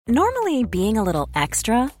Normally, being a little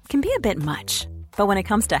extra can be a bit much, but when it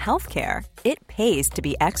comes to healthcare, it pays to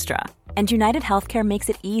be extra. And United Healthcare makes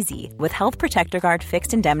it easy with Health Protector Guard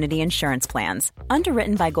fixed indemnity insurance plans.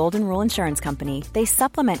 Underwritten by Golden Rule Insurance Company, they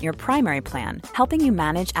supplement your primary plan, helping you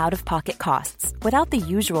manage out-of-pocket costs without the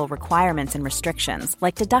usual requirements and restrictions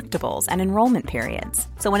like deductibles and enrollment periods.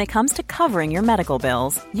 So when it comes to covering your medical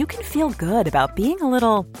bills, you can feel good about being a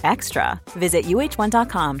little extra. Visit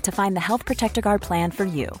uh1.com to find the Health Protector Guard plan for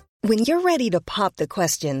you. When you're ready to pop the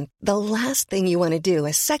question, the last thing you want to do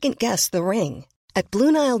is second-guess the ring. At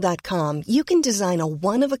BlueNile.com, you can design a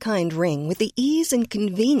one-of-a-kind ring with the ease and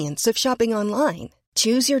convenience of shopping online.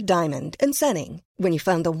 Choose your diamond and setting. When you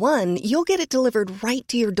find the one, you'll get it delivered right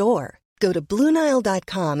to your door. Go to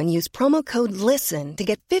BlueNile.com and use promo code LISTEN to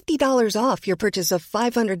get $50 off your purchase of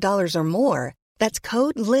 $500 or more. That's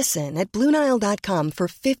code LISTEN at BlueNile.com for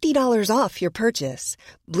 $50 off your purchase.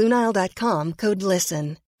 BlueNile.com, code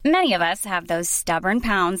LISTEN. Many of us have those stubborn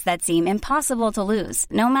pounds that seem impossible to lose,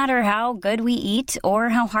 no matter how good we eat or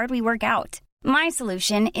how hard we work out. My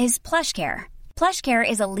solution is PlushCare. PlushCare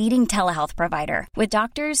is a leading telehealth provider with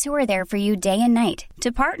doctors who are there for you day and night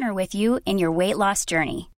to partner with you in your weight loss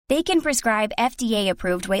journey. They can prescribe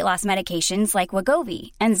FDA-approved weight loss medications like Wegovy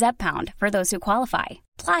and Zepbound for those who qualify.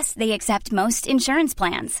 Plus, they accept most insurance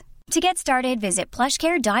plans. To get started, visit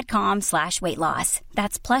plushcare.com/weightloss.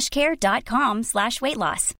 That's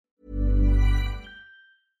plushcare.com/weightloss.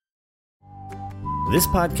 This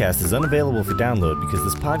podcast is unavailable for download because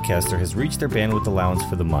this podcaster has reached their bandwidth allowance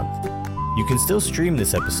for the month. You can still stream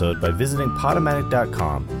this episode by visiting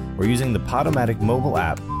Podomatic.com or using the Podomatic mobile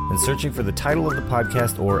app and searching for the title of the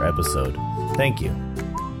podcast or episode. Thank you.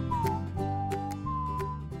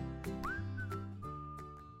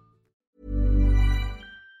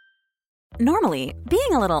 Normally,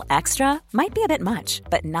 being a little extra might be a bit much,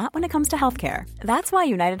 but not when it comes to healthcare. That's why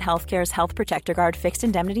United Healthcare's Health Protector Guard fixed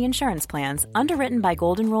indemnity insurance plans, underwritten by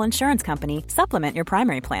Golden Rule Insurance Company, supplement your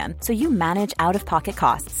primary plan so you manage out-of-pocket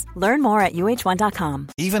costs. Learn more at uh1.com.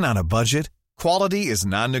 Even on a budget, quality is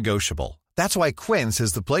non-negotiable. That's why Quince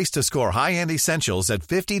is the place to score high-end essentials at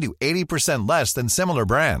 50 to 80% less than similar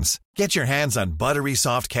brands. Get your hands on buttery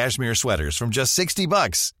soft cashmere sweaters from just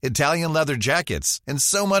 $60, Italian leather jackets, and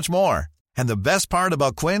so much more. And the best part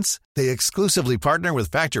about Quince, they exclusively partner with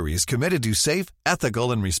factories committed to safe, ethical,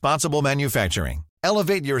 and responsible manufacturing.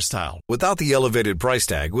 Elevate your style without the elevated price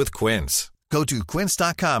tag with Quince. Go to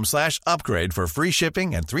quince.com/upgrade for free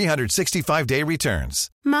shipping and 365-day returns.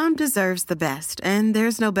 Mom deserves the best, and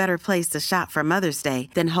there's no better place to shop for Mother's Day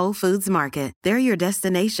than Whole Foods Market. They're your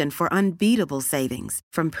destination for unbeatable savings,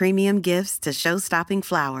 from premium gifts to show-stopping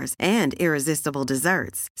flowers and irresistible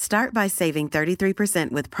desserts. Start by saving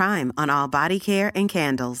 33% with Prime on all body care and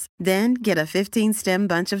candles. Then get a 15-stem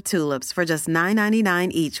bunch of tulips for just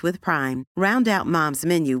 $9.99 each with Prime. Round out Mom's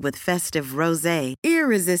menu with festive rosé,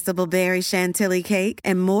 irresistible berry chantilly cake,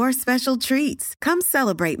 and more special treats. Come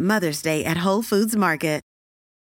celebrate Mother's Day at Whole Foods Market.